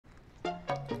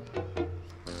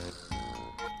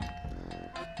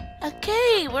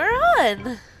Okay, we're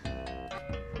on.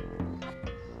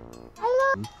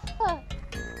 Hello.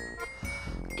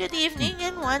 Good evening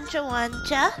and wancha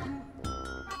wancha.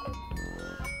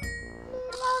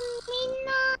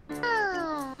 Mina.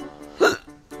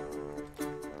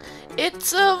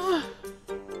 It's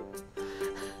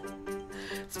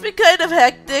been kind of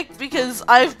hectic because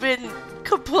I've been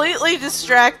completely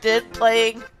distracted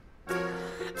playing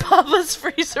Papa's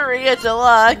Freezeria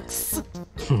Deluxe.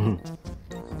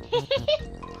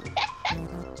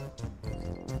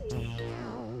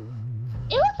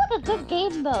 It looks like a good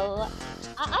game though.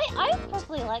 I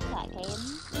personally like that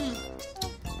game.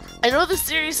 I know the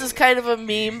series is kind of a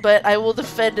meme, but I will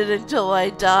defend it until I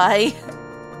die.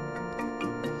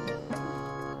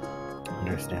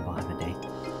 Understandable, have a day.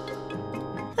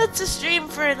 That's a stream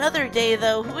for another day,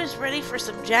 though. Who is ready for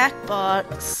some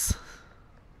Jackbox?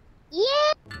 Yeah,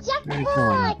 Very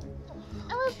Jackbox.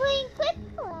 I was playing Quick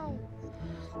Play.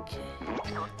 Okay.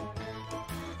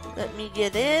 Let me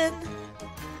get in.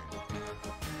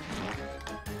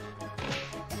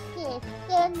 Yes,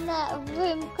 send that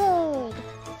room code.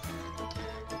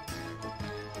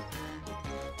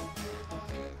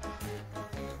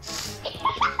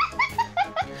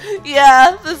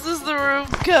 Yeah, this is the room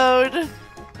code.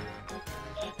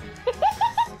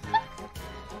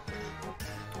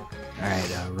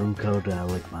 Alright, room code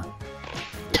Ligma.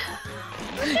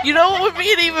 You know what would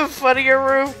be an even funnier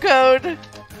room code?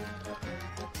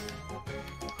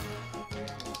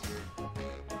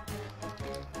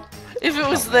 If it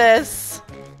was this.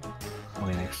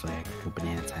 Wait, actually, I could go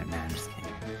banana time now, I'm just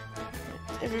kidding.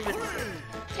 Everybody.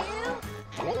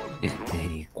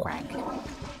 Hey, quack.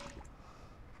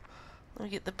 Let me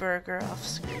get the burger off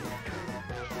screen.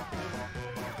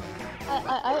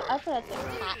 I thought it's a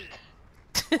cat.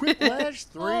 Quiplash It's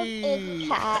 3!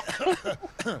 cat.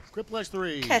 Quiplash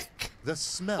 3. Heck. The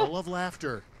smell of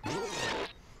laughter.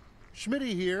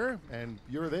 Schmitty here, and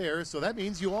you're there, so that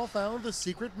means you all found the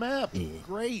secret map. Yeah.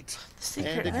 Great.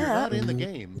 Secret And if you're map? not in the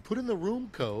game, put in the room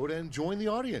code and join the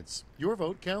audience. Your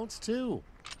vote counts too.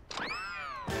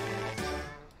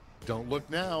 Don't look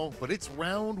now, but it's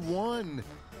round 1.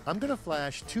 I'm going to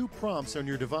flash 2 prompts on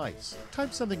your device.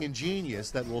 Type something ingenious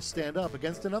that will stand up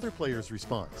against another player's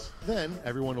response. Then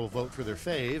everyone will vote for their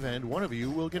fave, and one of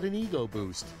you will get an ego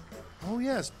boost. Oh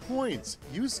yes, points.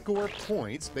 You score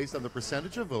points based on the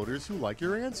percentage of voters who like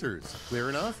your answers. Clear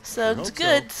enough? Sounds Hope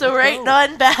good, so Let's right go.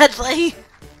 on badly.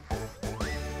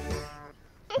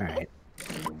 Alright.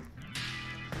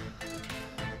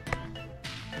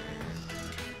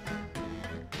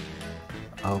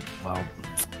 Oh, well.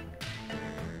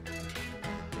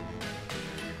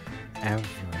 I have a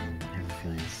feeling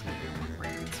this is going to be one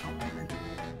brain at some moment.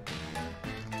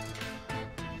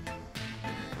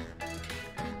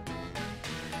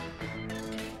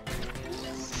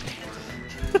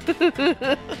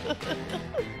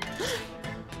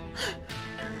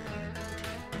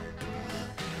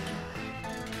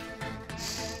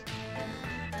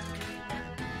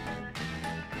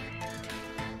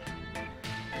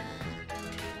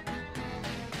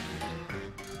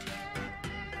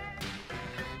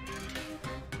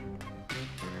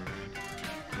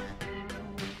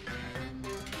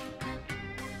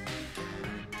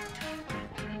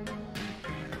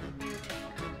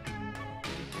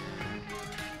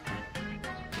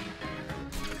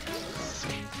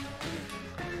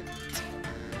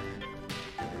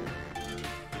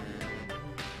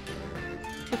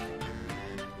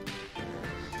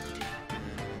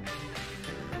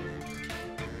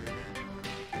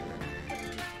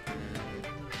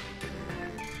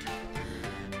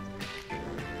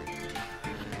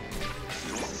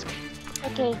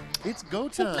 Okay. It's go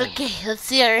time. Okay, let's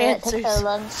see our It took answers. so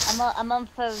long. I'm on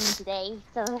phone today,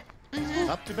 so.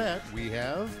 Up to bat, we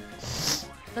have...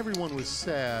 Everyone was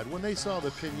sad when they saw the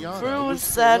pinata. Brew was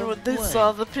full sad of when they blank.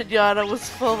 saw the pinata was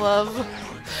full of.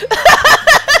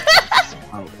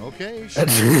 Okay,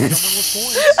 someone with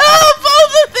points. Oh,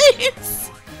 both of these!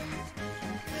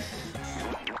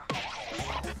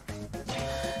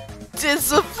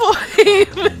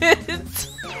 Disappointment!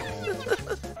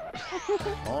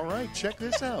 All right, check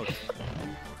this out.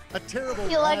 A terrible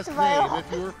You liked last my- name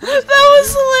if you were first That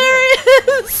was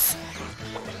hilarious!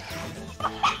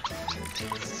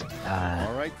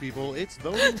 All right, people, it's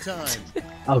voting time.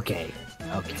 Okay.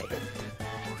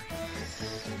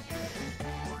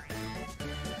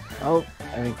 Oh,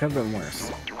 I mean, could have been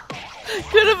worse.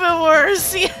 Could have been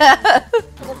worse, yeah.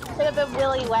 Could have been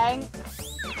really wank.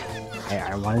 Hey,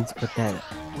 I wanted to put that.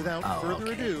 Without Oh,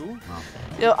 further okay. ado,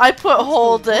 You know, I put what's the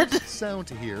hold it. worst sound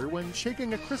to hear when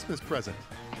shaking a Christmas present?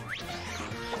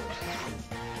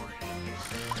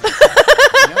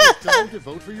 time to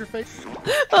vote for your favorite.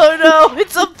 Oh no,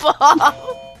 it's a bomb!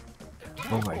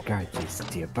 Oh my god, Jason,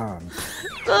 dear bomb.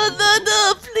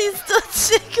 No, please don't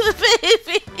shake the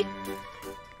baby!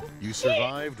 You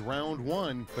survived round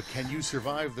 1, but can you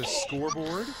survive the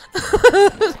scoreboard?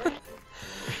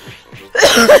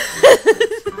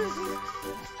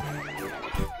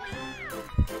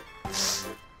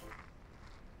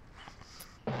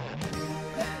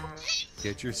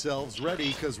 Get yourselves ready,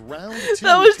 because round 2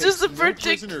 That was takes just a no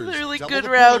particularly prisoners. good Double the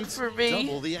round points, for me.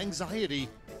 Double the anxiety.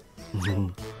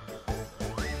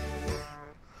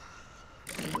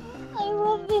 I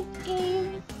love this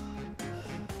game.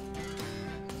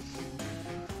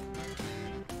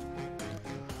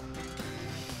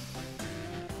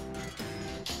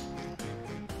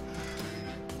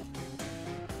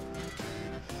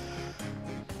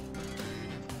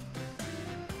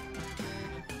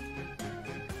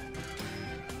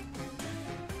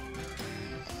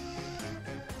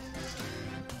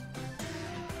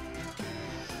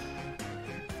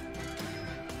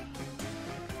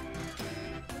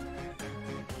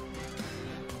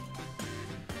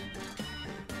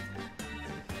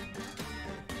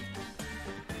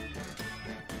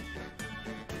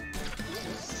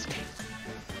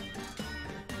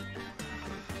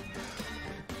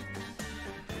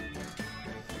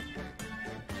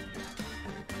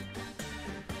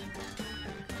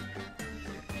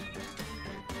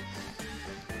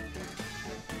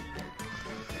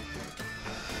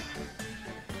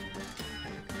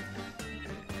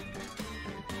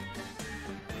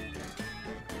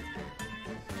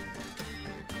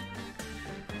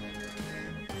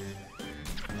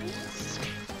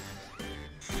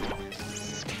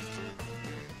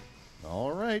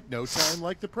 All right, no time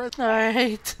like the present.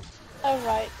 Alright.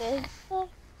 Alright then.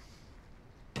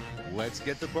 Let's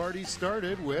get the party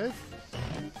started with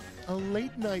a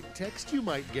late night text you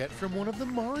might get from one of the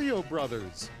Mario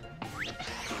brothers.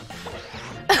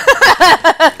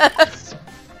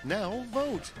 Now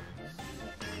vote.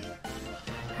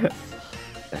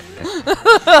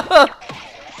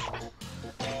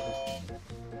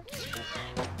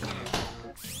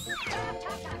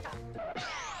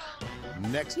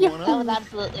 Next one That was up,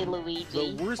 absolutely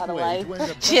Luigi, the worst by the way way. to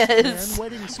end a Yes. best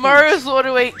man wedding speech. Mario's the one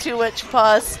who ate too much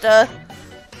pasta.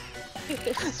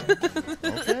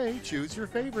 Okay, choose your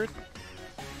favorite.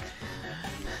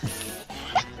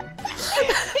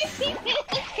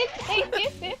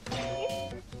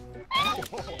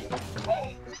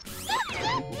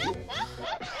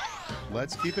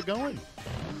 Let's keep it going.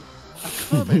 A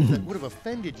comment that would have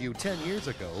offended you 10 years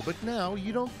ago, but now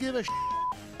you don't give a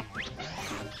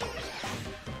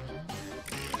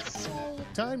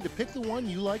Time to pick the one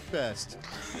you like best.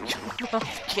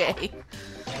 Okay.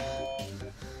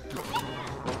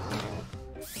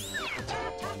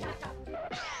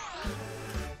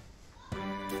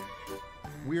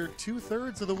 We're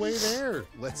 2/3 of the way there.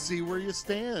 Let's see where you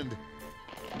stand.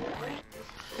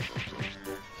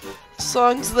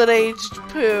 Songs that aged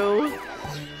poo.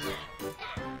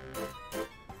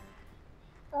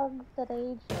 Songs that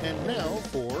age. And now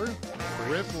for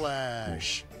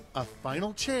Riplash. A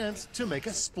final chance to make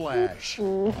a splash.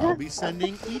 I'll be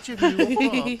sending each of you a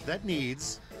prompt that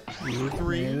needs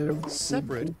 3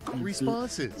 separate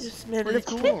responses. Just made Pretty a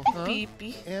cool, huh?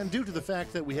 Beepy. And due to the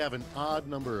fact that we have an odd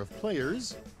number of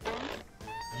players,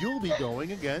 you'll be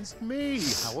going against me.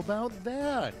 How about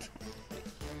that?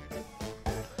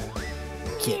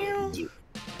 Get you.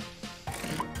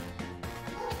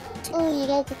 Oh, you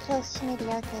guys are close to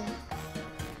mediocre.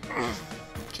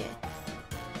 Okay.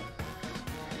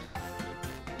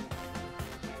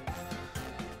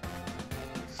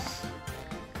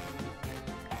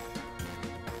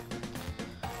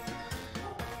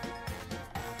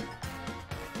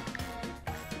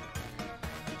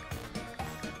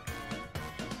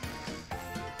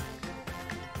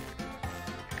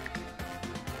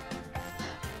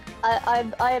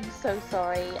 I am so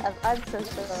sorry. I'm so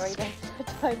sorry.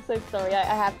 I'm so sorry. I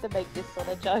have to make this sort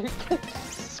of joke.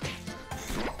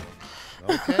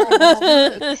 Okay,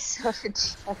 let's do it. Sort of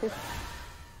joke.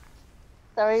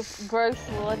 Sorry, gross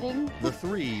warning. The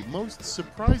 3 most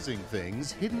surprising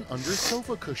things hidden under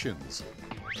sofa cushions.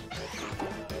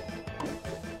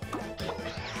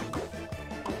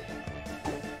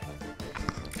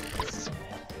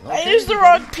 I used the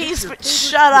wrong piece, but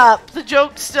shut up. The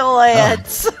joke still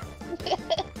lands.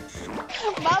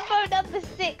 Mambo number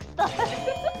 6.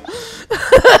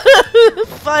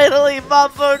 Finally,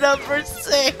 Mambo number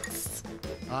 6.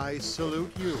 I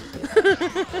salute you.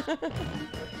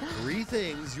 3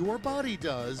 things your body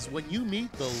does when you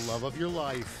meet the love of your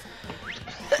life.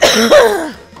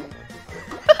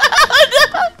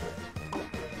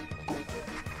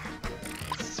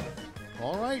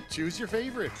 right, choose your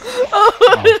favorite.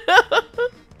 Oh no!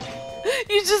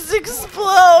 You just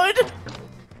explode!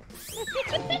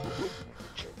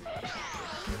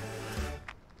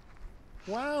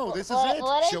 Wow, this is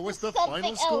What it. is Show us the something final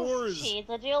else, scores. Cheese?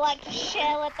 Would you like to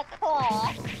share with the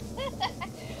class?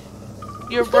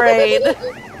 Your brain.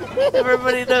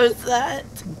 Everybody knows that.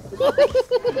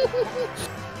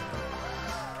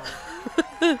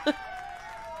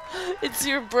 It's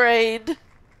your brain.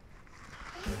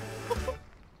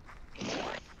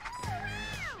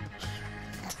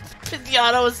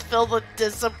 Pinata was filled with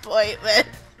disappointment.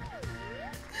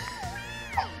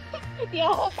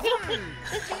 Yo,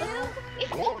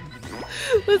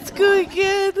 Let's go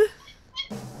again.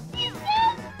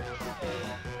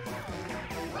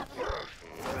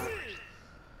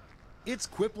 It's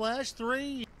Quiplash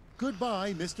 3.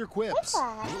 Goodbye, Mr. Quips.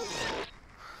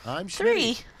 I'm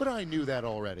Three. Schmitty, but I knew that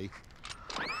already.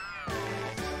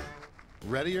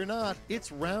 Ready or not,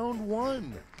 it's round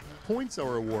 1. Points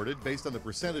are awarded based on the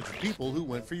percentage of people who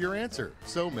went for your answer,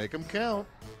 so make them count.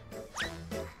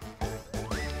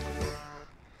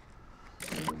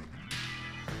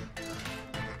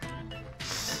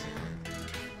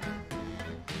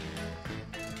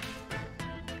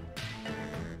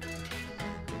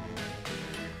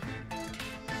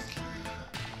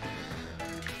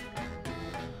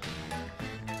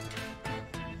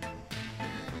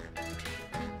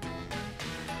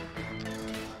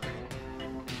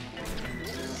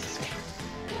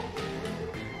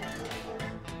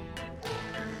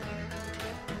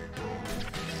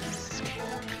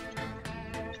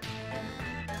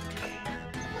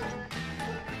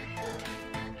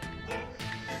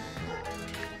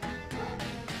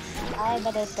 I'm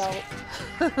an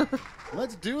adult.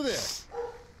 Let's do this.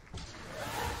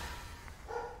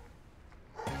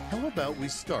 How about we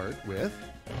start with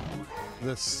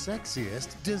the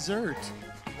sexiest dessert?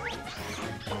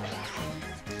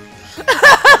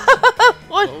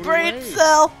 What Vote brain away.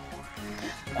 cell?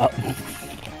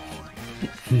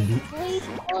 Please,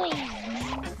 please.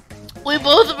 We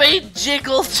both made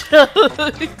jiggle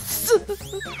jokes.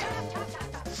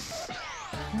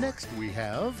 Next we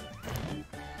have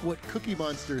what Cookie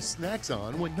Monster snacks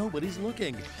on when nobody's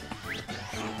looking.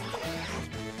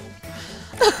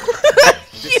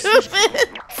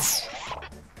 Humans.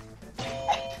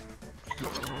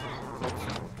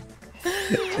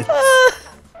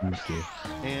 Thank you.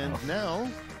 And now,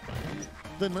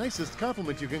 the nicest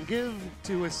compliment you can give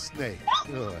to a snake.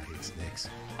 Oh, I hate snakes.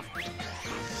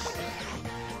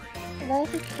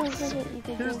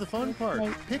 Here's the fun part.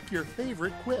 Pick your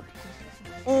favorite quip.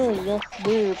 Oh, you're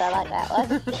smooth. I like that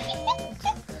one.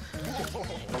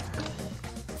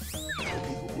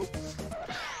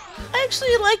 I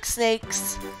actually like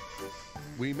snakes.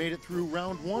 We made it through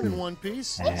round 1 in one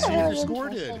piece. That's See what really your score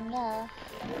did. interesting, yeah.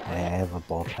 I have a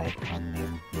ball python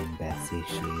named Bessie.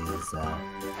 She's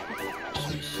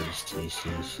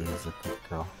a good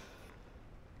girl.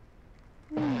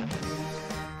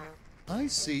 I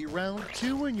see round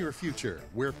 2 in your future,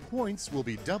 where points will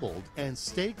be doubled and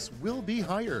stakes will be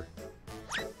higher.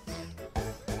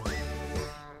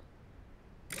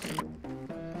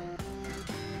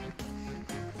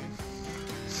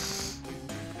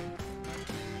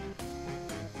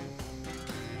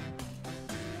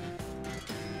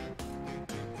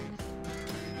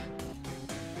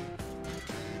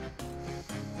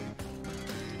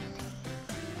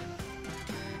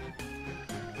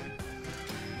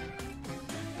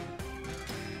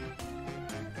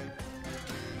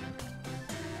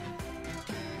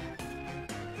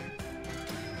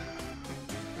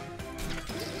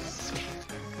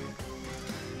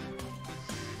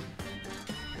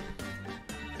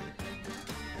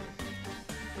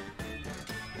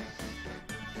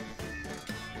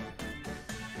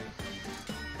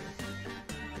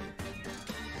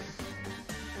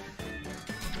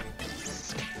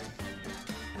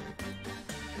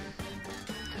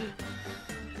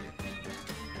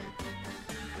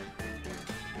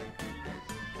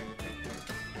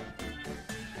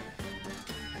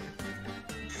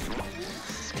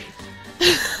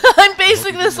 I'm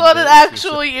basing this on an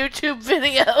actual YouTube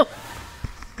video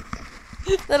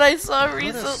that I saw Let us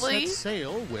recently. set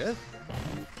sail with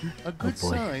a good boy.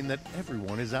 sign that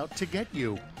everyone is out to get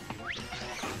you.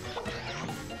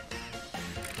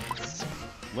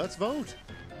 Let's vote.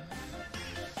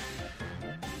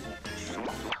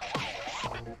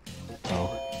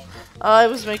 Oh, I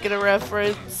was making a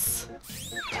reference.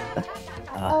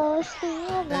 Oh,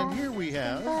 still And here we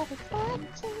have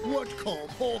what called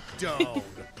Hulk Dog.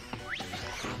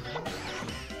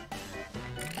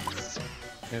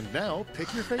 And now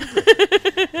pick your favorite.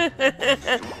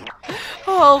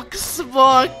 Hulk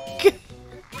Smog.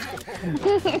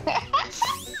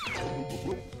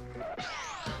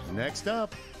 Next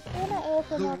up,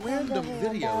 the random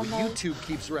video YouTube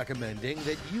keeps recommending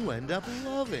that you end up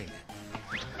loving.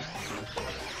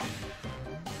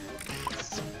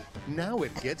 Now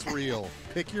it gets real.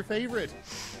 Pick your favorite.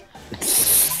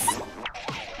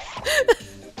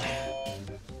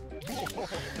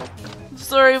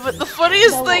 Sorry, but the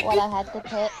funniest thing. What I had to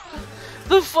pick.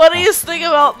 The funniest thing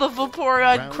about the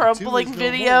Vaporeon Round crumbling 2 is no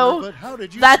video, more, but how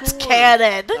did you that's score?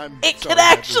 canon. I'm It sorry, can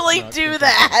that was actually not do good.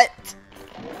 that.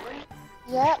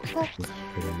 Yep. Just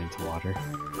put him into water.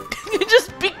 You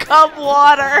just become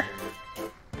water.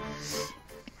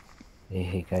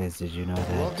 Hey guys, did you know that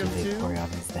Welcome to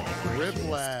Vaporeon is the heck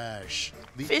Whiplash.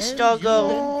 The Fish end doggo.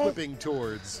 you've been quipping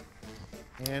towards.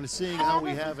 And seeing how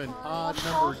we have an odd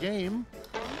number game,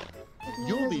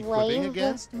 you'll be quipping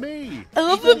against me. I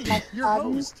love Shmitty, that- your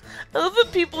host. I love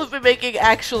that people have been making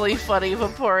actually funny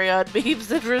Vaporeon memes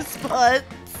in response.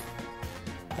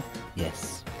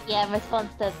 Yes. Yeah, in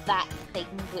response to that thing,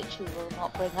 which we will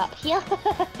not bring up here.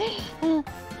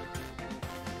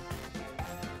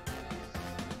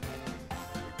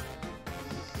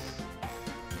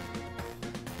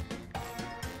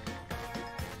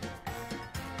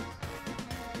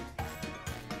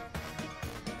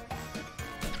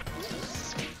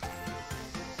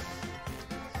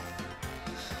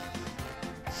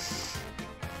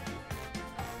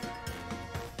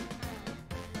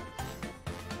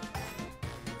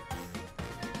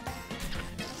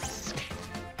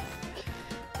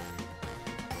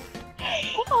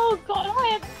 Oh god,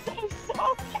 I am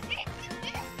so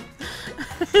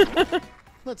sorry!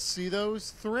 Let's see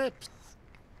those thrips.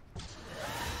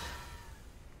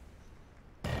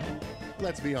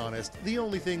 Let's be honest, the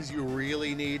only things you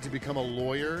really need to become a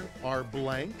lawyer are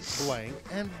blank, blank,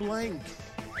 and blank.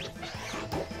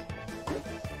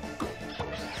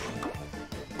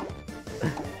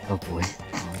 Oh boy.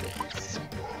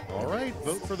 All right,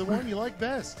 vote for the one you like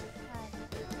best.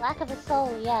 Lack of a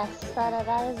soul, yes. That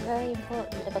is very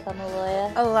important to become a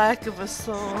lawyer. A lack of a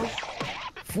soul.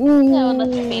 No,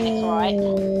 unless you're Phoenix, right?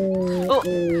 Oh,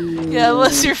 yeah,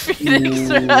 unless you're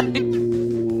Phoenix, right?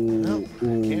 Well,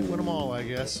 can't win them all, I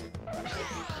guess.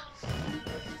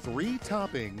 3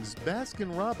 toppings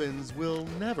Baskin Robbins will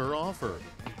never offer.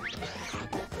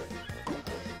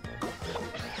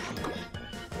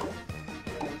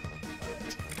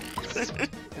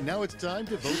 And now it's time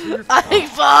to vote for your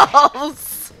Eyeballs!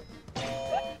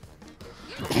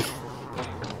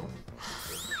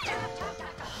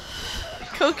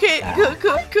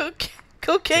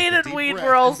 Cocaine and Deep weed breath were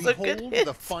and also good behold hits.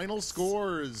 the final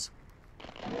scores.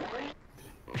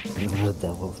 The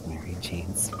Devil's Mary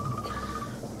Chains.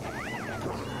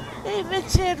 Hey,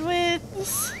 Mitchan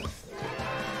wins!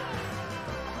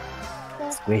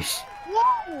 Squish.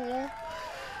 Yay!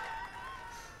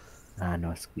 Ah,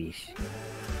 no squish.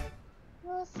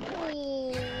 No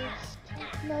squeeze.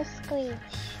 No squeeze.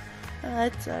 Oh,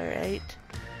 that's alright.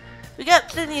 We got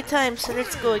plenty of time, so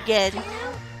let's go again.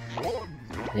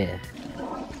 Yeah.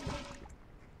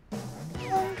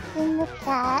 In the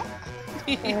cat.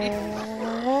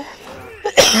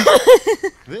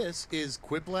 This is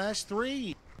Quiplash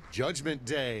 3, Judgment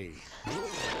Day.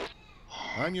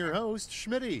 I'm your host,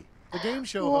 Schmitty, the game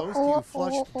show host you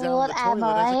flushed down the What am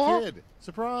toilet as a I? kid.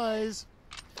 Surprise!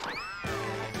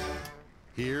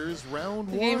 Here's round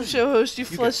The 1. game show host you You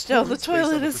get flushed down the points based on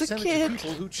toilet the as a percentage kid. of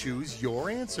people who choose your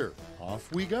answer.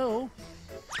 Off we go.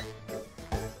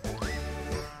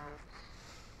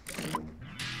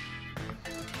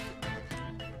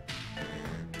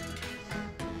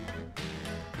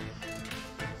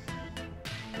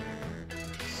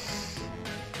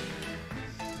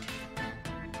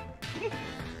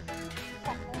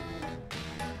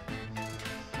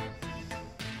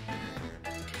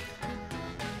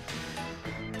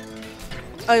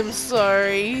 I'm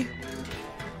sorry.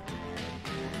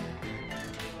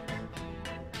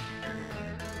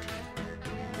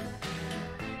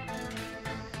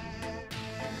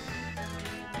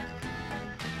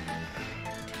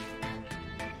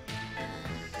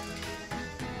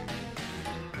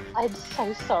 I'm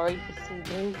so sorry for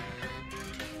Sulu.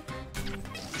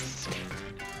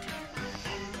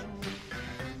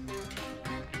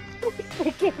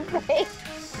 Forgive me.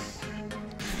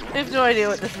 I have no idea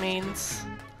what this means.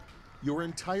 Your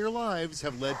entire lives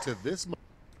have led to this moment.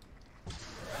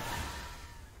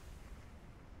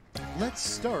 Let's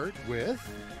start with...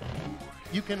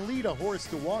 You can lead a horse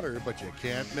to water, but you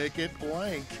can't make it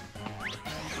blank.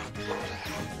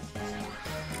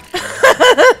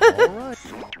 All right.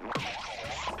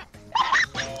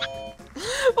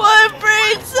 What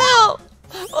brain cell?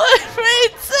 What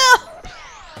brain cell?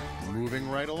 Moving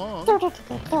right along. The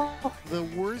the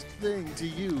worst thing to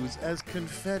use as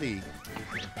confetti.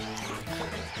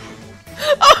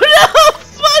 Oh no!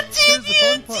 Here's the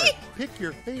fun part. Pick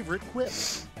your favorite quip.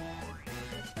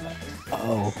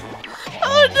 Oh.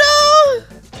 Oh no!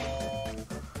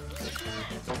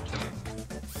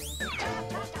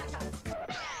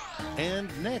 And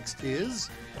next is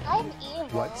I'm evil.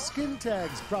 what skin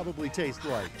tags probably taste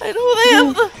like. I know they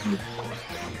have the.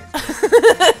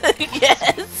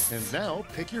 Yes. And now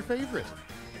pick your favorite.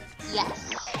 Yes.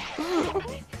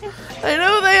 I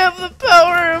know they have the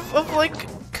power of like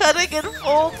cutting and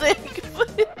folding.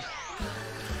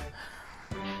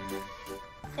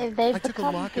 If they I took a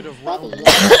become locket of confetti. round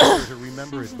one to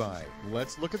remember it by.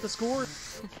 Let's look at the score.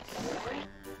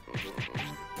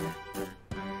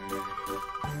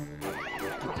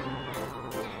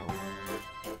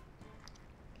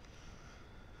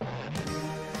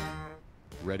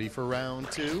 Ready for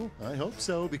round 2? I hope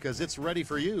so, because it's ready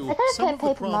for you. I thought Some I of the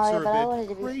played prompts Mario, but I are a wanted bit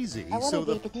to be- crazy, I wanted so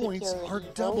to the be points particularly are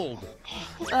evil. doubled.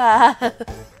 Ah.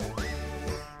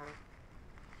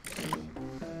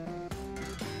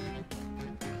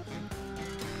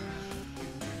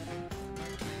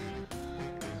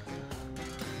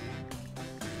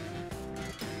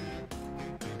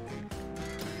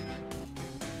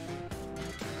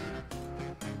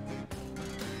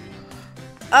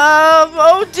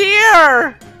 Oh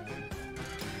dear!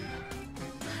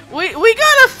 We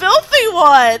got a filthy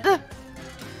one!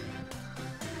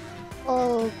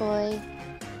 Oh boy.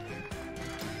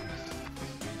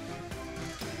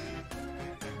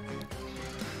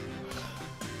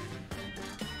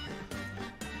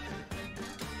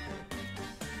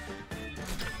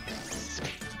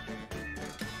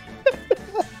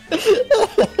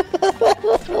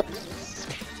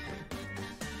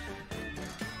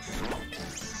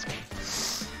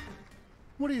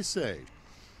 What do you say?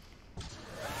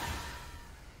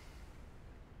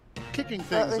 Kicking What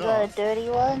things was that, a off, dirty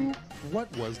one?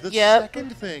 what was the Yep.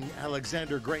 second thing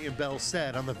Alexander Graham Bell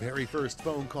said on the very first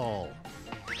phone call?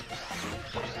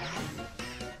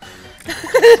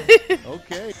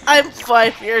 Okay. I'm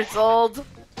 5 years old.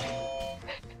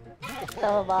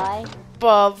 So am I.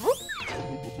 Bub.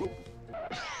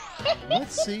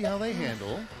 Let's see how they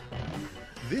handle.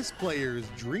 This player's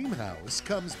dream house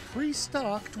comes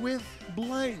pre-stocked with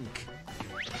blank.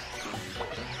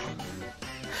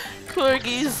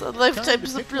 Corgis, a lifetime Time to pick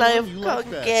supply the of one you like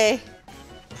conke.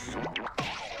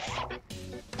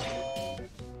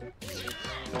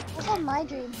 I thought my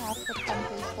dream house would come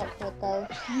pre-stocked with those.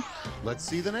 Let's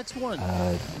see the next one.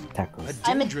 Tacos. A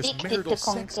I'm dangerous addicted marital to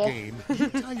sex conke. game. You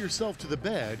tie yourself to the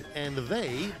bed, and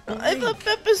they I blink. thought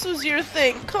Peppus was your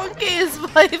thing. Conke is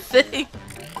my thing.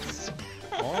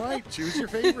 All right, choose your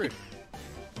favorite.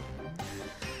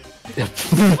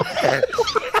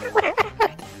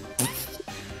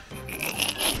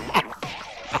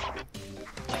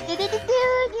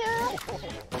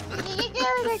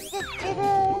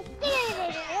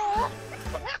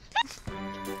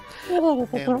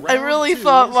 And I round really 2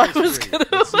 thought is mine was history. gonna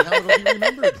Let's see how it'll be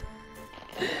remembered.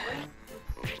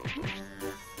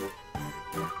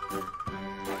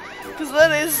 Because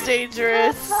that is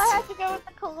dangerous. I have to go with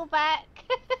the callback.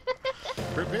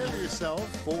 Prepare yourself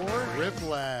for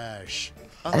Whiplash.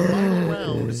 A final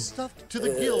round stuffed to the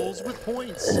gills with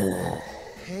points.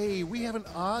 Hey, we have an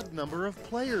odd number of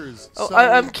players. Oh, so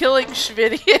I'm killing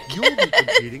Schmitty. you'll be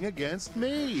competing against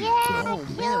me. Yeah, Oh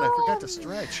man, I forgot to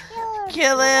stretch.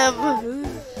 Kill him.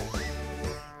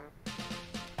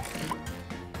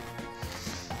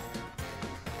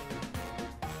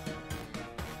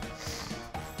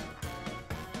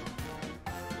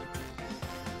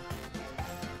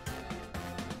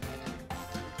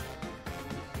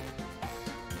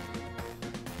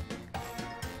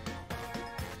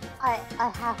 I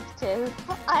have to.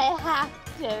 I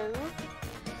have to.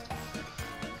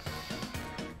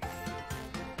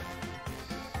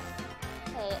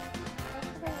 Okay,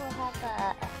 hopefully we'll have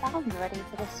a sound ready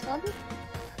for this one.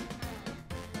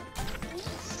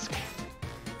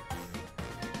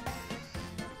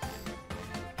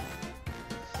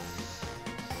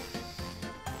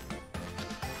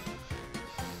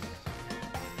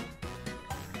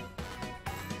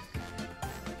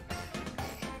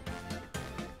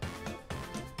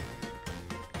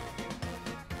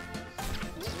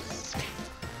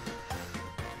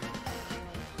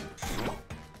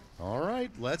 All right,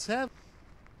 let's have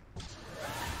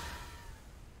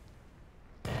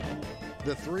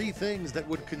the 3 things that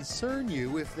would concern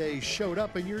you if they showed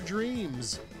up in your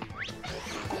dreams.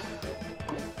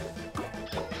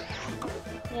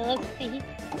 Yeah, let's see.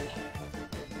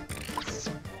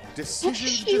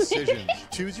 Decisions.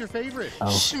 Choose your favorite. Oh.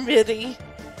 Schmitty.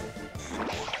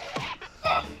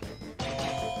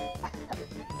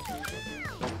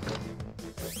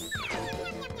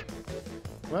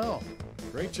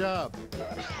 job.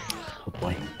 Oh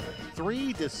boy.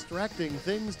 3 distracting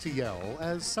things to yell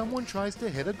as someone tries to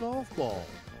hit a golf ball.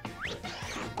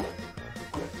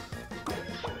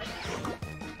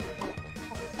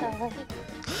 Sorry.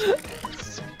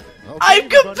 Okay, I'm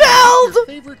everybody, compelled! your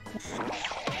favorite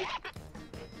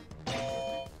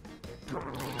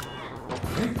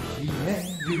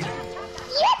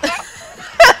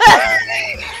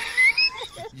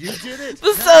You did it! The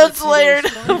Now sounds let's see those layered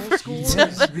final over scores. each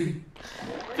other.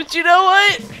 But you know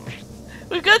what?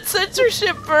 We've got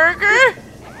censorship burger.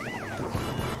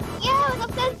 Yeah, the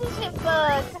censorship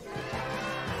bug.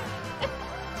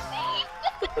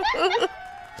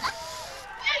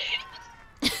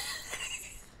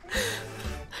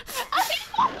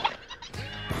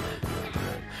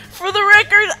 For the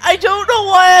record, I don't know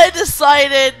why I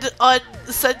decided on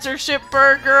censorship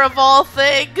burger of all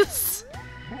things.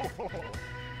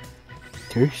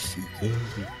 Thirsty.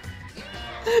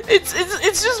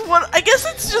 It's just one. I guess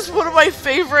it's just one of my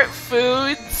favorite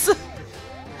foods,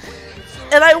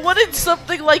 and I wanted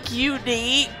something like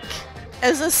unique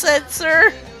as a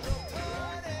censor.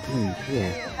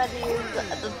 Yeah. That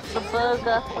is the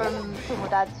burger from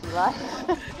Tomodachi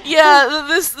Life. Yeah,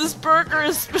 this burger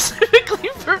is specifically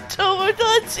from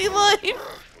Tomodachi Life.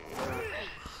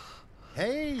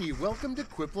 Hey, welcome to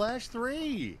Quiplash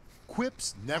 3.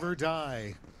 Quips never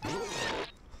die.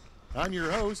 I'm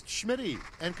your host, Schmitty,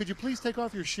 and could you please take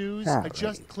off your shoes? I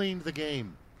just cleaned the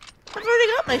game. I've already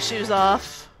got my shoes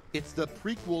off. It's the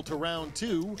prequel to round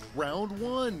 2, round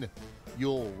 1.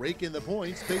 You'll rake in the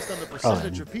points based on the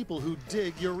percentage of people who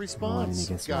dig your response.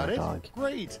 Got it? Dog.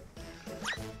 Great.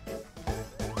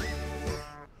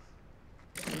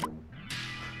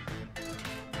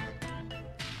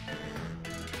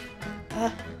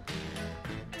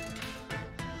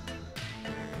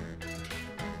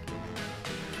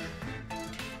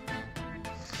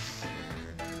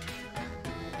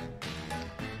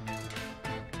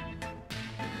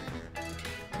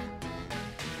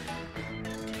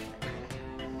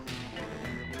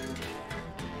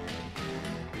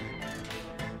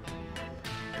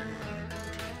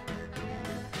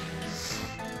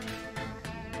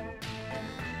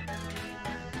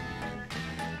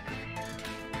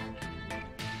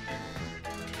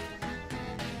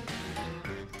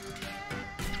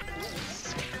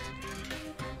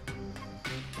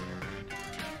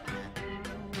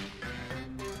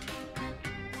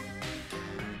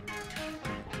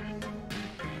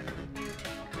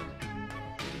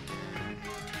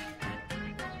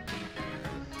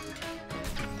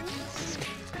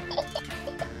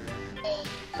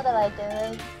 What am I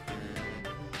doing?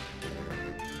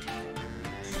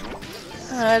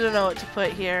 I don't know what to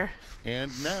put here.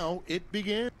 And now it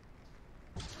begins.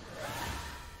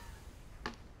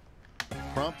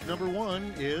 Prompt number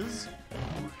 1 is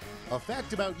a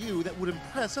fact about you that would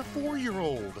impress a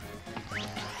 4-year-old.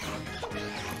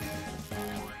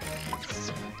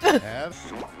 Have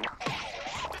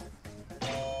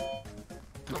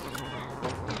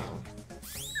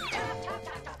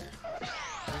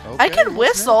I can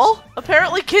whistle.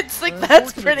 Apparently, kids think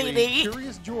that's pretty Unfortunately, neat.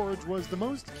 Curious George was the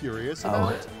most curious Oh.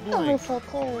 about I blank. whistle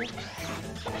too.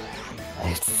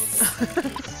 Okay,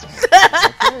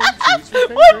 choose your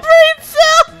What favorite. brain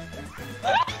cell?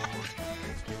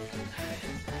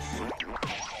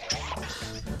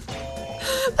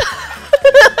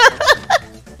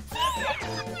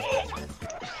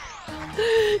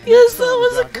 Yes, that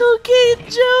was a cocaine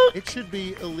joke. It should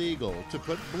be illegal to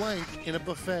put blank in a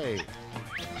buffet.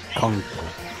 Kung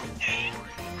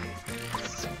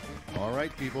All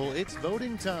right, people, it's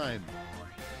voting time.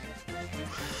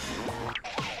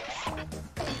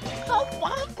 Oh,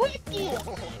 why would you?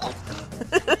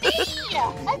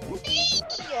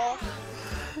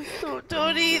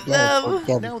 Don't eat Yeah, them.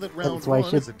 yeah, Now that round that's why 1 it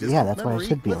should. is a Yeah, distant that's why it memory,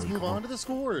 should be let's move illegal. on to the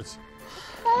scores.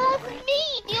 Me?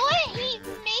 Do you want to eat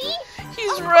me?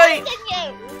 He's I'm right. older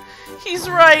than you. He's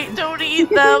right. Don't eat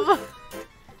them.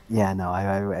 Yeah, no,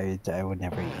 I would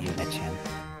never eat you in a chin.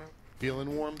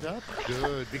 Feeling warmed up?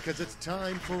 Good, because it's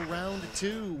time for round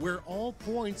 2, where all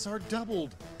points are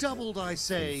doubled. Doubled, I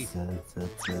say. And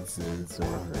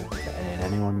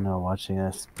anyone watching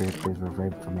us, please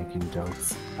refrain from making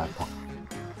jokes.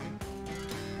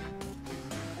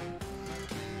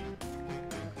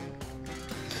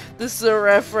 This is a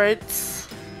reference.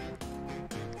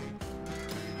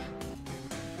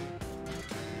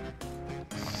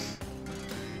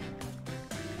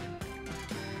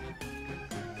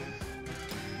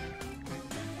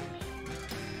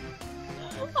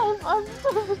 I'm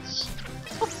so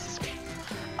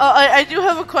I do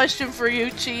have a question for you,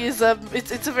 Cheese.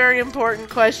 It's a very important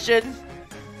question.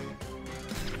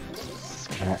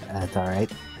 That's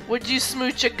alright. Would you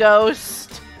smooch a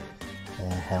ghost?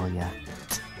 Hell yeah.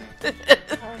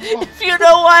 If you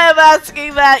know why I'm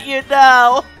asking that, you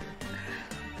know.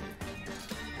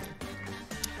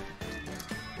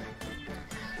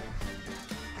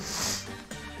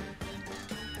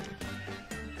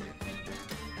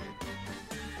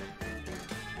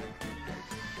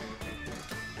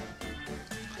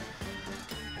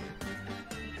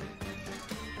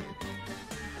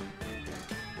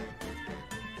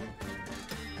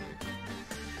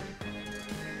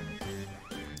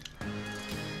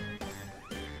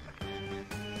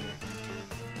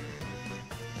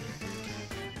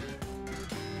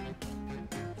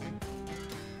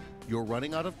 You're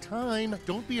running out of time.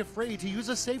 Don't be afraid to use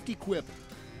a safety quip.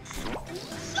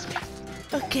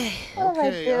 Okay. Oh my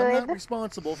Okay, I'm not god.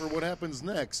 responsible for what happens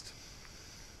next.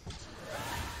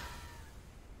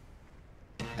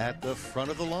 At the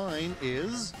front of the line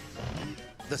is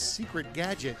the secret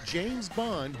gadget James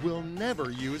Bond will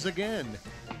never use again.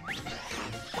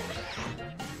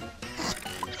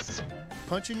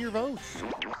 Punch in your vote.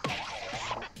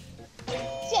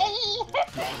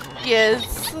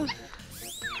 Yes.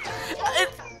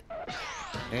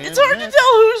 And It's hard to next,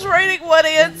 tell who's writing what the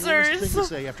worst thing answers. to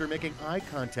say after making eye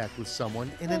contact with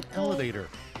someone in an elevator.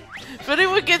 If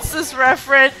anyone gets this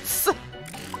reference,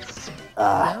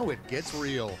 Now it gets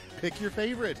real. Pick your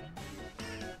favorite.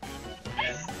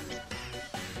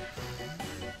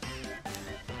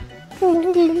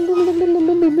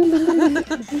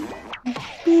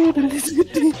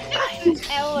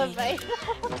 Elevate.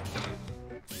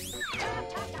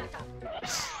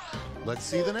 Let's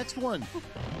see the next one.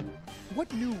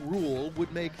 What new rule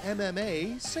would make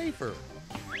MMA safer?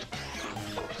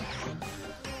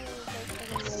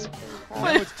 Now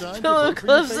my it's time to pillow vote for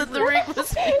your gloves in the favorite. ring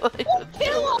must be like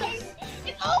Pillows!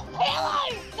 It's all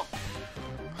pillows!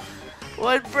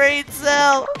 one brain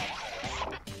cell.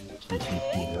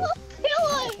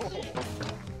 Pillows!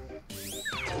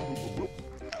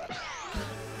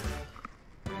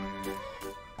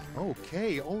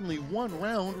 Okay, only one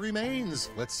round remains.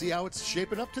 Let's see how it's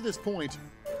shaping up to this point.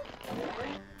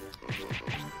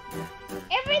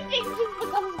 Everything just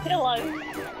becomes pillows.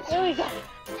 There we go.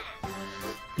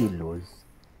 Pillows.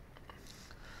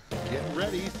 Get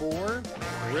ready for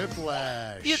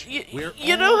Whiplash. Where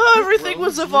You know all how pit everything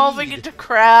was roads evolving lead. into I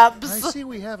crabs? see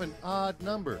we have an odd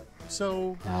number,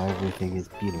 so Now everything is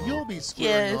pillow. you'll be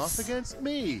squaring Yes. off against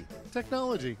me.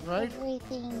 Technology, right?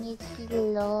 Everything is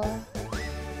pillow.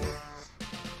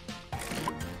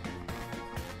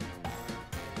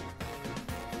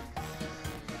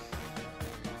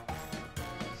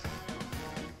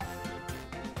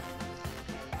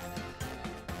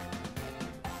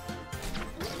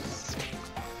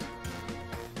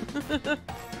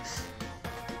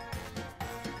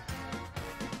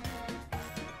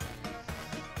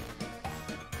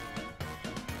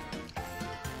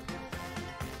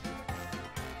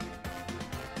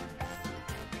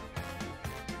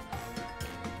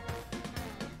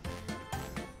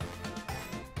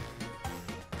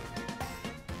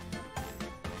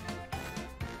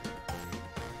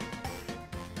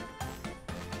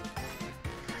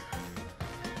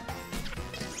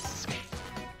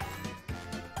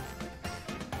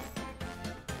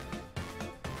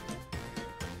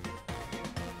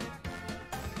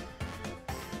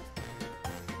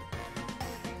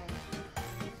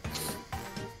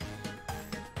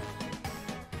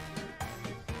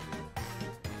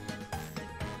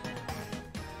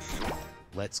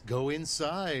 Let's go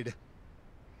inside.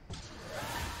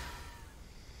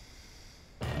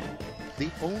 The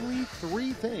only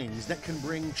three things that can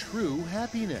bring true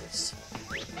happiness.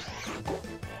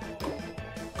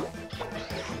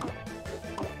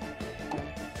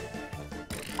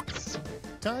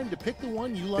 Time to pick the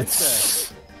one you like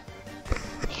best.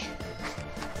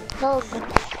 No.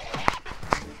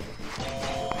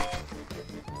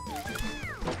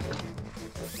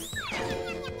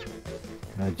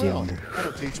 Well,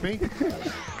 that'll teach me.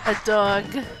 A dog.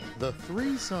 The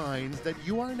three signs that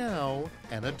you are now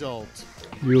an adult.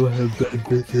 You have been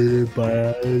visited by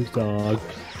a dog.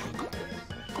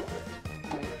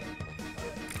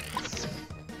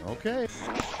 Okay.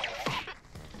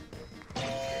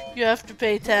 You have to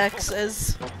pay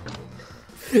taxes.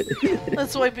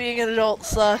 That's why being an adult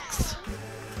sucks.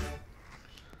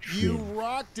 You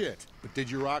rocked it. But did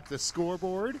you rock the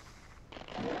scoreboard?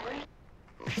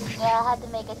 Yeah, I had to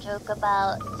make a joke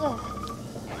about,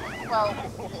 well,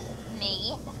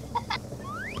 me.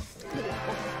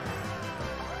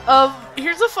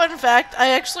 Here's a fun fact. I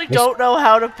actually don't know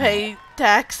how to pay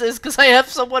taxes because I have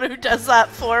someone who does that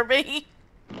for me.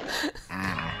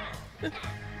 I'm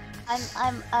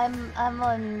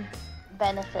on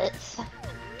benefits.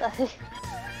 So...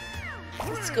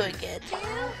 Let's go again.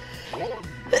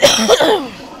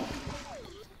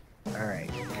 Alright.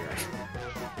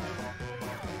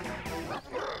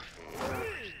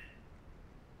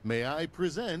 May I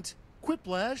present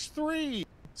Quiplash 3,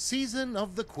 Season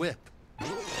of the Quip.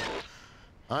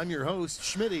 I'm your host,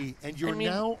 Schmitty, and you're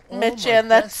now all Mitch, my and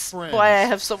best that's friends. why I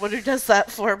have someone who does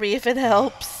that for me if it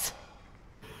helps.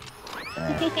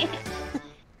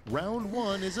 Round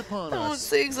 1 is upon I won't us.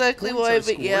 say exactly Points why, are but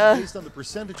scored yeah. based on the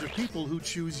percentage of people who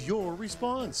choose your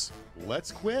response. Let's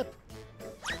quip.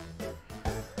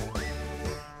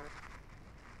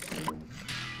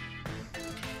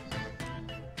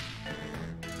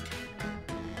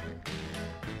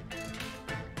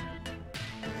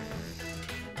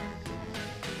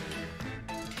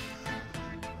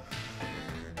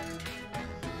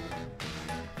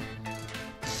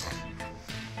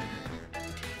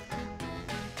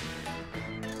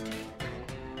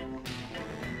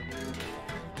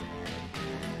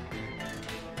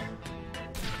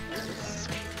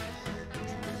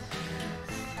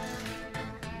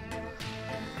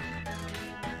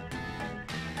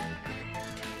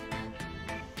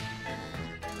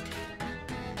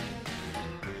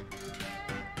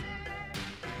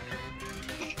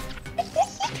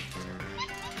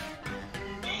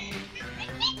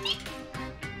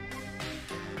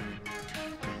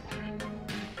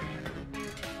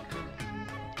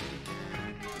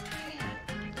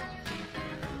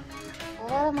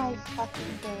 What am I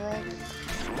fucking doing?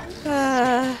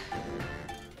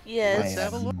 Yes.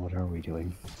 have a look. What are we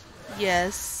doing?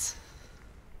 Yes.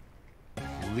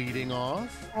 Leading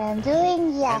off. I'm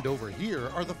doing And over here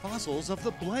are the fossils of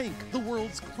the blank, the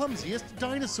world's clumsiest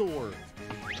dinosaur.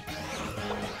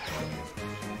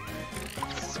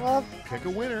 Well, Pick a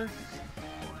winner.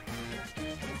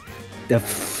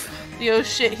 Yo,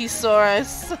 shit, he saw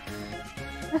us. the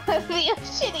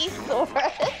shitty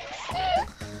Saurus.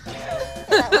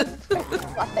 That was pretty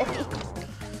funny.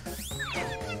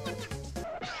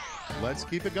 Let's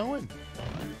keep it going.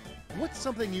 What's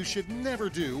something you should never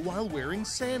do while wearing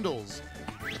sandals?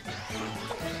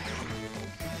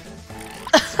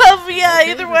 Yeah,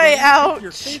 either way, ouch.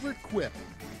 Your favorite quip.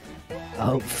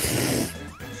 Oh.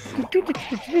 Rip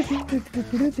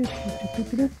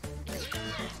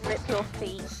your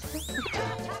feet.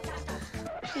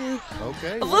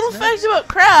 Okay. A little what's fact next? about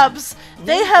crabs,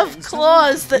 they One have thing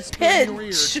claws someone that whisper in your ear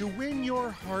pinch. to win your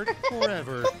heart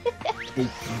forever.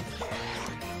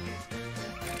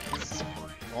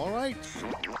 All right.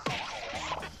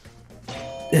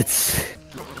 It's...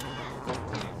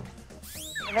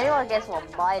 If anyone guess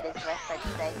what mine is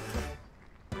referencing,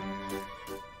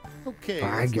 Okay,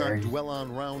 Bye, let's Gary. not dwell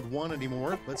on round 1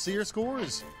 anymore. Let's see your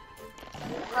scores.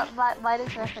 mine is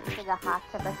referencing a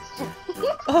hacker message.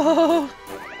 Oh.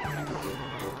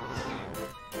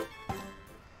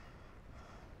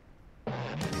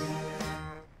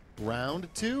 Round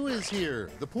 2 is here.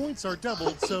 The points are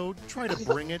doubled, so try to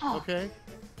bring it, okay?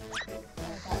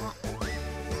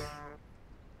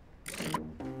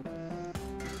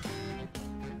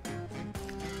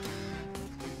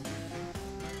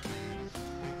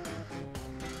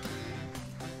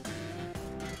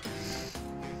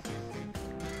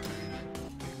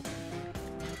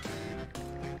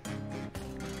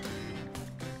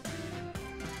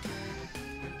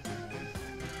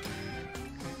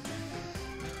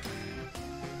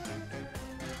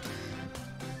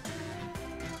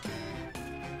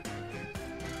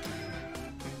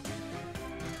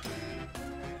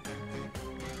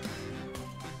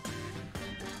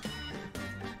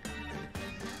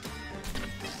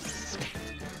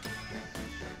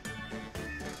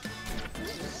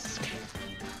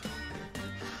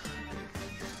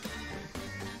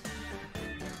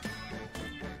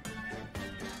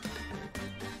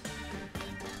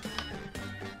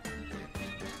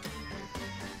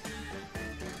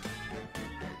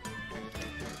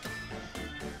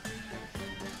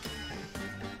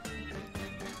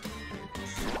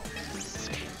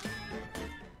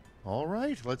 All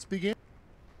right, let's begin.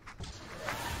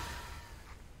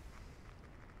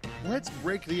 Let's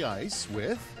break the ice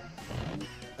with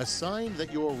a sign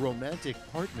that your romantic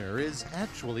partner is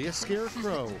actually a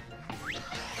scarecrow.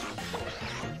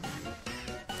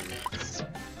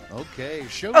 Okay,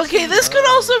 show Okay, some this could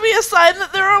love. also be a sign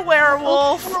that they're a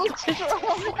werewolf.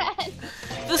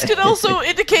 This could also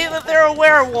indicate that they're a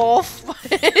werewolf.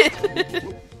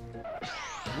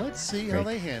 Let's see how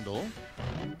they handle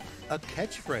a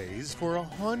catchphrase for a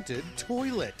haunted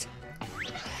toilet.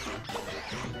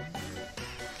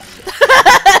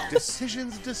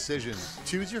 Decisions.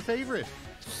 Choose your favorite.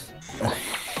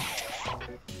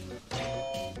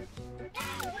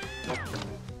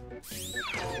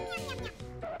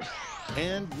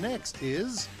 And next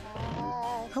is,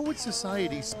 how would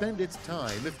society spend its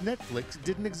time if Netflix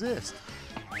didn't exist?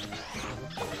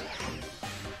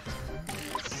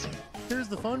 Here's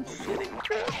the fun.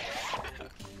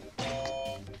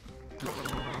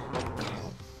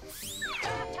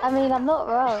 I mean, I'm not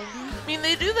wrong. I mean,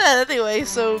 they do that anyway,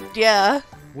 so yeah.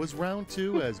 Was round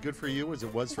 2 as good for you as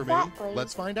it was for Exactly. me?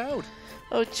 Let's find out.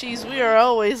 Oh, jeez, we are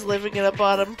always living in a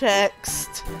bottom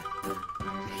text.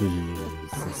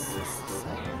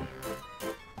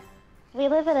 We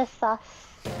live in a sus.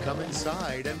 Come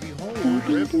inside and behold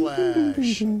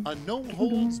Whiplash, a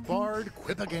no-holds-barred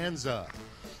quipaganza.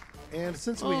 And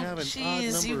since we Oh, have an odd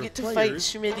jeez, you number get of to fight players,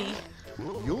 Schmitty.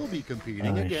 you'll be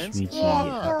competing Oh, against Schmitty. Yeah,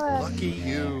 Brock. sure. Lucky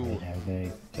you.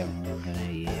 I'm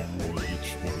gonna eat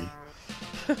Schmitty.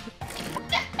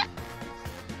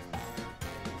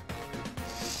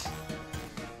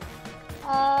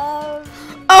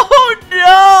 Oh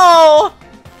no!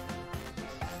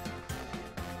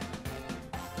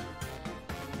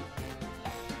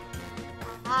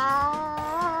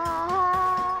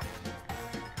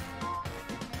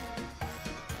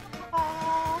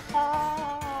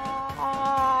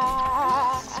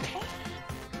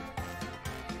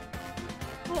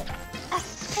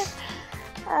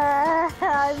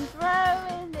 I'm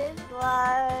throwing this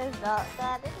one, not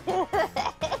that it.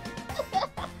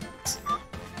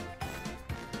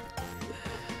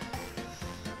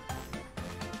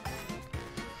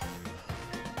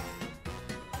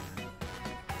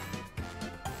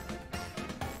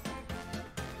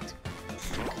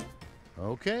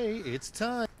 Okay, it's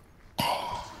time. I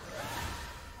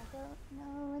don't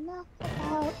know enough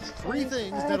about 3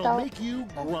 things that'll make you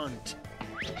grunt.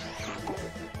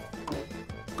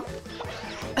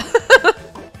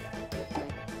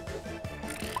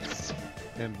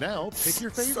 And now, pick your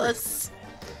favorite. Sus.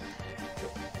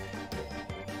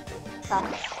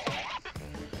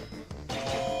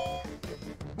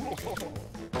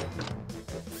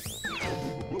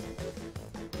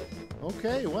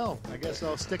 Okay, well, I guess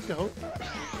I'll stick to hope.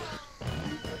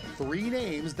 3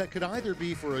 names that could either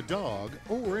be for a dog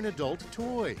or an adult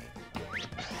toy.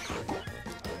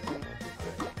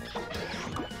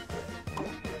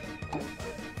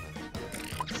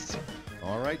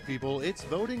 All right, people, it's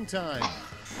voting time.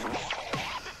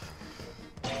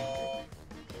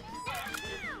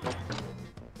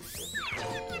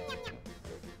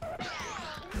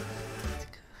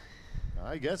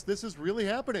 I guess this is really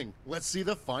happening. Let's see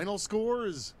the final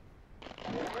scores.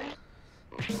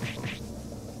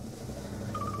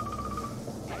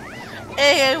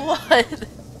 Hey, I won!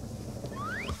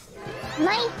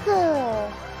 Nice!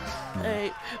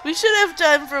 Alright, we should have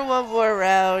time for one more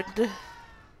round.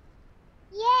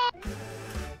 Yeah!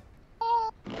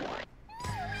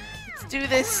 Let's do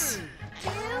this.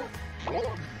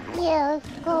 Yeah, let's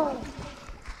go.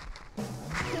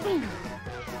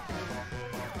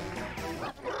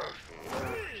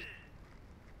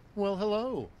 Well,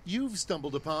 hello. You've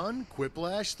stumbled upon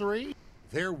Quiplash 3.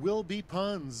 There will be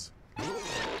puns.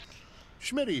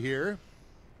 Schmitty here.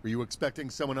 Were you expecting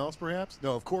someone else, perhaps?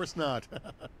 No, of course not.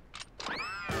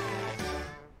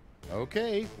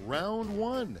 Okay, round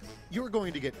 1. You're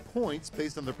going to get points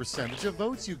based on the percentage of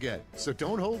votes you get, so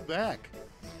don't hold back.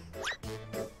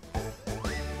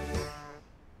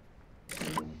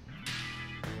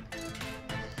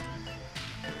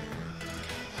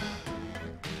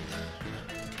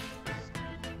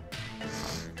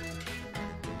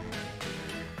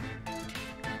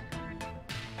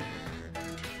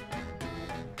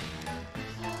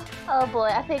 Oh boy,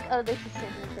 I think this is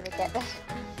Sydney's gonna get this.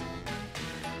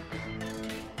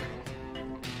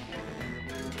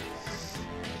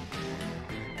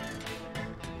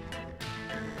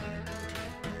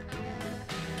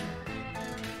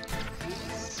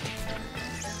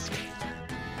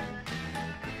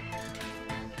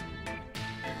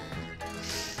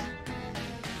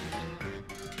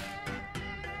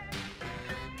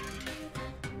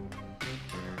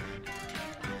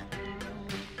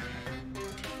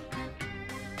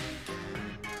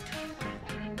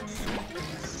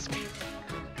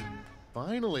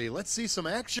 Finally, let's see some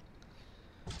action.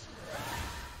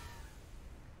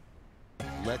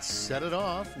 Let's set it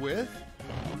off with...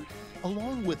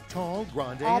 Along with tall,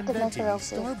 grande, I have and to venti, measure out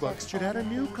this Starbucks should add a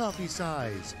new coffee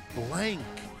size. Blank.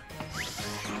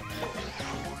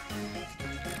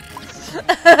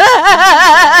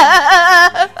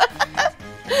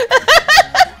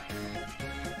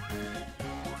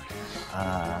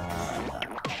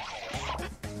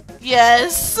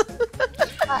 Yes.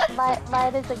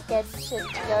 Mine is a Genshin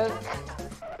joke.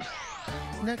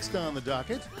 Next on the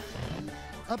docket,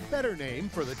 a better name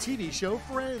for the TV show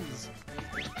Friends.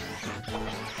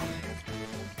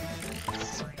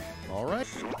 All right.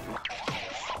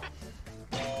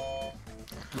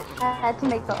 I had to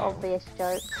make the obvious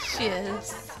joke.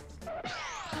 Yes.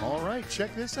 All right,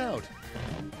 check this out.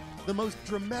 The most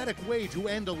dramatic way to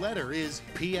end a letter is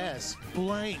P.S.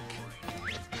 blank.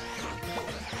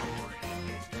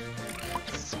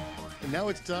 And now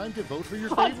it's time to vote for your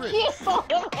favorite.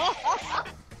 Fuck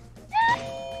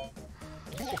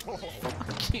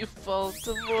you,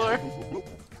 Baltimore.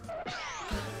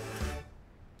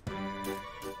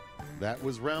 That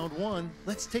was round one.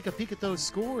 Let's take a peek at those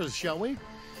scores, shall we?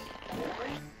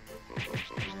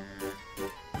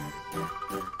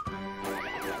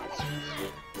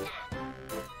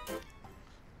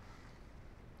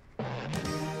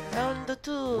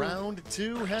 Round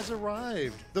two has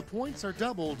arrived. The points are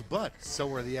doubled, but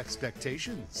so are the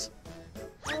expectations.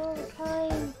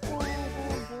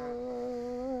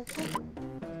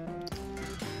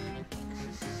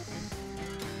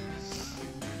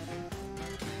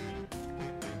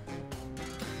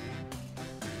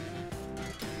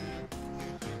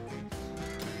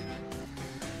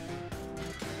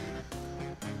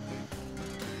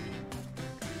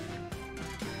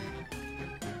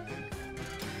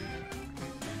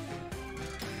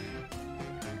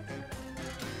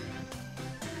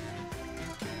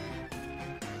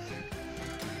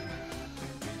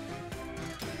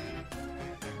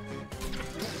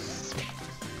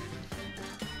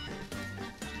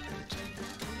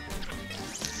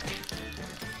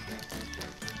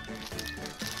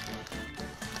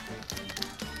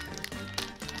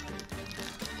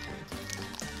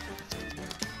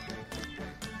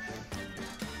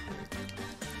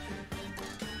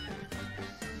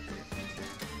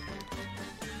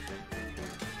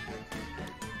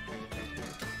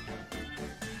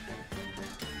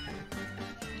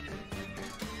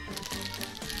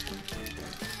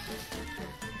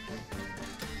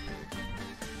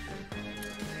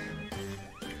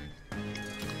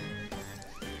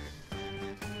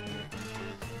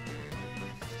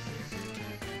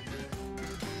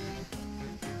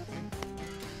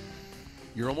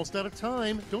 You're almost out of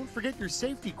time. Don't forget your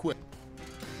safety quip.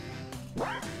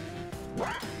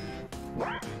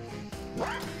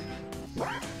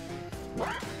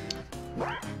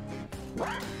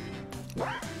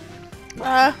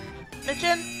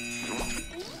 Mission.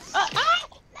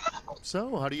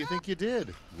 So, how do you think you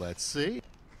did? Let's see.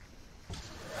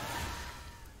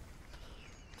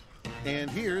 And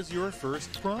here's your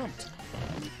first prompt.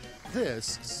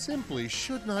 This simply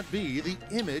should not be the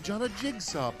image on a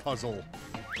jigsaw puzzle.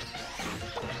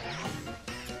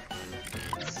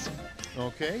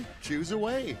 Okay, choose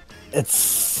away.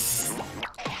 It's...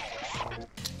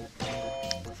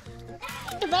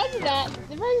 Imagine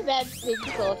that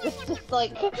jigsaw just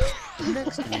like...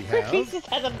 Next we every have... piece just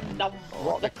has a number on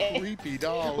What a it. creepy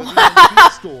doll in the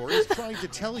antique store is trying to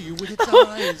tell you with its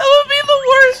eyes. That would be the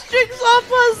worst jigsaw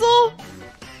puzzle.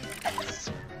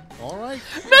 All right.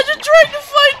 Imagine trying to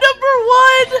find number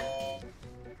one.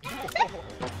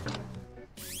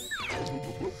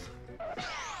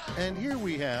 And here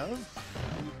we have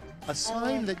a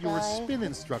sign that your spin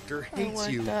instructor hates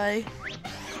you. Die.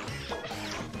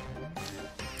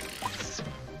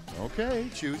 Okay,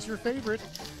 choose your favorite.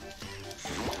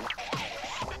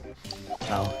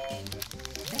 Oh.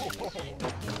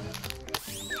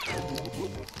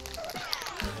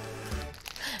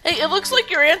 Hey, it looks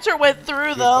like your answer went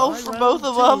through though Goodbye, for both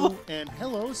of round them. two, and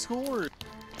hello scored.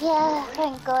 Yeah,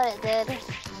 thank God it did.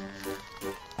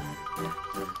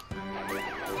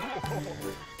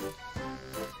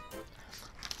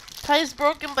 Ties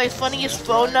broken by funniest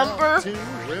phone Round number. two,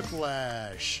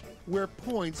 Whiplash, where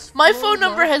points. My flow phone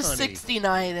number like has honey.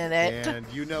 69 in it. And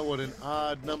you know what an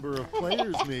odd number of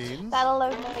players means. That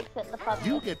alone makes it the fun.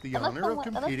 You get the honor of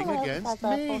competing against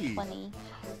me.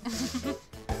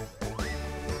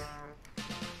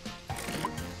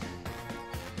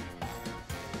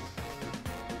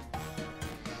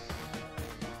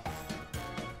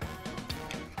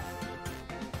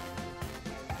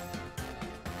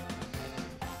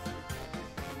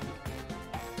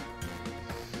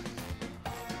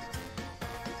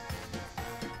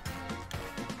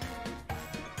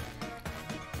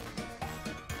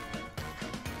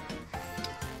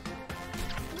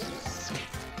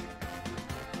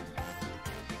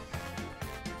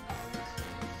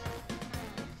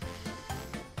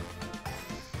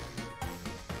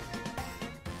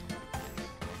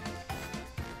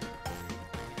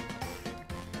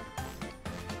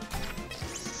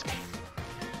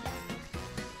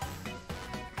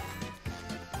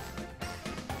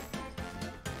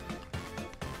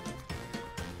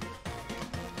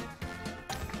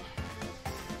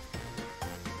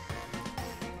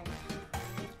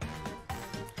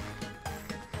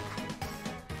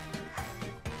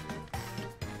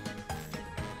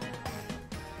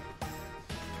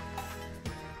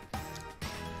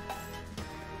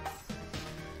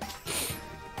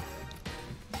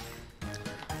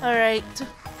 Alright.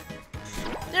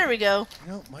 There we go.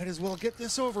 Well, might as well get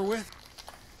this over with.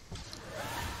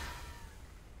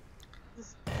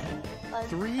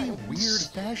 3 weird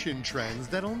fashion trends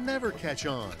that'll never catch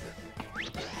on.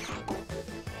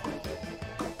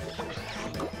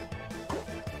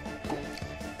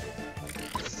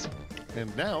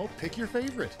 And now, pick your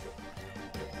favorite.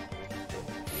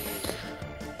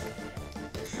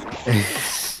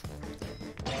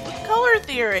 Color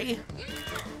theory.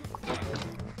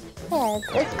 Yes,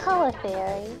 it's color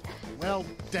theory. Well,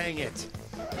 dang it.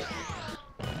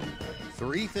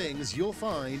 3 things you'll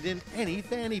find in any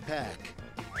fanny pack.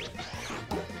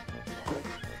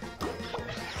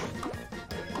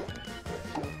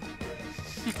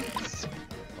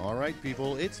 All right,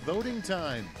 people, it's voting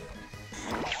time.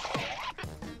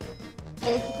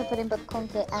 It's put in both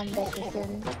concrete and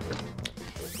vegetation.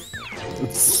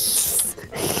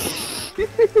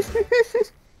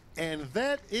 And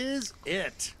that is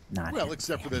it. Not well, him.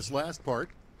 except for this last part.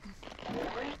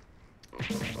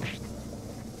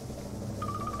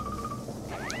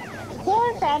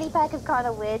 Yeah, fanny pack is kind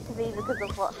of weird to me because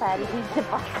of what fanny means in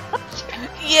my country.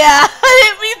 Yeah,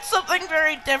 it means something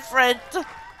very different.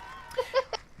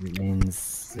 It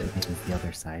means the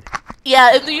other side.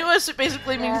 Yeah, in the US it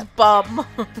basically means bum.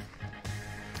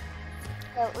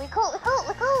 Yeah, we call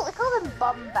them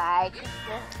bum bags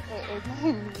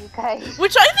in the UK.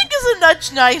 Which I think is a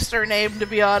much nicer name, to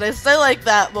be honest. I like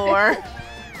that more.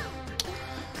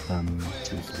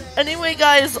 Anyway,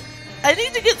 guys, I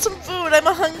need to get some food. I'm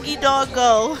a hungry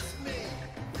doggo.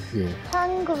 Yeah.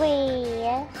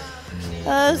 Hungry.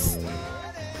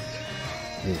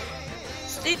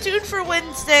 Stay tuned for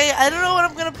Wednesday. I don't know what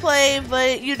I'm gonna play,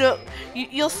 but you know,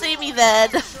 you'll see me then.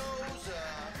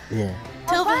 Yeah.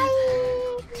 Till then.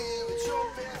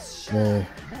 Uh.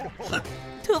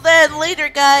 Till then, later,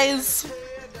 guys.